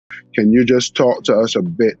Can you just talk to us a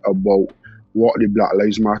bit about what the Black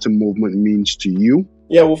Lives Matter movement means to you?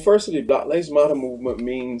 Yeah, well, firstly, the Black Lives Matter movement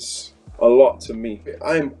means a lot to me.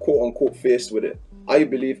 I am quote unquote faced with it. I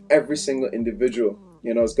believe every single individual,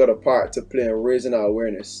 has got a part to play in raising our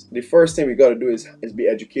awareness. The first thing we got to do is be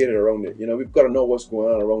educated around it. We've got to know what's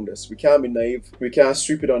going on around us. We can't be naive. We can't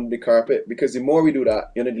sweep it under the carpet, because the more we do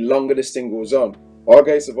that, the longer this thing goes on. Our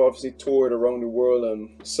guys have obviously toured around the world, and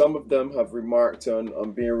some of them have remarked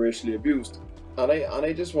on being racially abused. And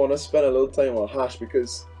I just want to spend a little time on Hash,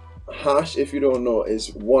 because Hash, if you don't know,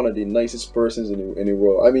 is one of the nicest persons in the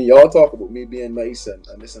world. I mean, y'all talk about me being nice and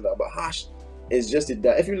this and that, but Hash is just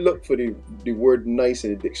that. If you look for the word nice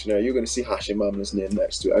in the dictionary, you're going to see Hashim Amla's name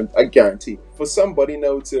next to it. I guarantee. For somebody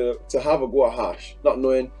now to have a go at Hash, not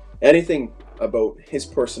knowing anything about his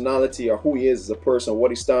personality or who he is as a person,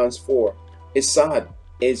 what he stands for, it's sad.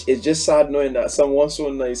 It's just sad knowing that someone so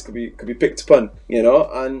nice could be picked upon,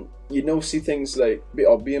 and see things like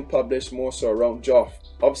being published more so around Joff.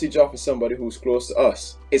 Obviously, Joff is somebody who's close to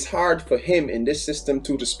us. It's hard for him in this system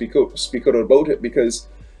too to speak out about it, because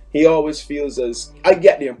he always feels, as I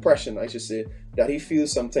get the impression, I should say, that he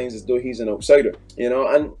feels sometimes as though he's an outsider,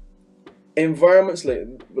 and environments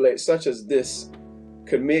like such as this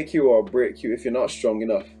could make you or break you if you're not strong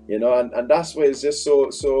enough, and that's why it's just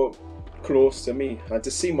so close to me. And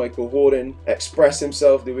to see Michael Holden express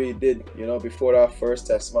himself the way he did, before that first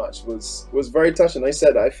test match was very touching. I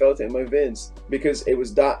said I felt it in my veins, because it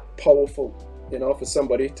was that powerful, for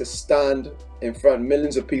somebody to stand in front of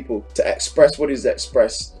millions of people to express what he's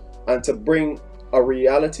expressed, and to bring a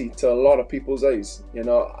reality to a lot of people's eyes.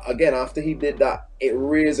 Again, after he did that, it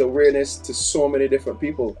raised awareness to so many different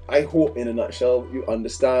people. I hope, in a nutshell, you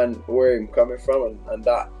understand where I'm coming from, and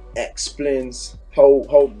that explains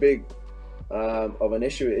how big of an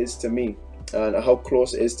issue it is to me, and how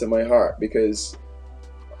close it is to my heart, because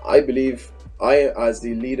I believe as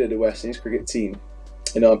the leader of the West Indies cricket team,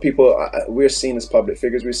 people, we're seen as public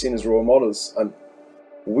figures, we're seen as role models, and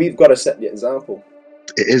we've got to set the example.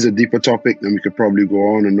 It is a deeper topic, and we could probably go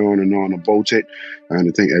on and on and on about it. And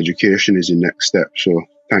I think education is the next step. So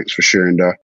thanks for sharing that.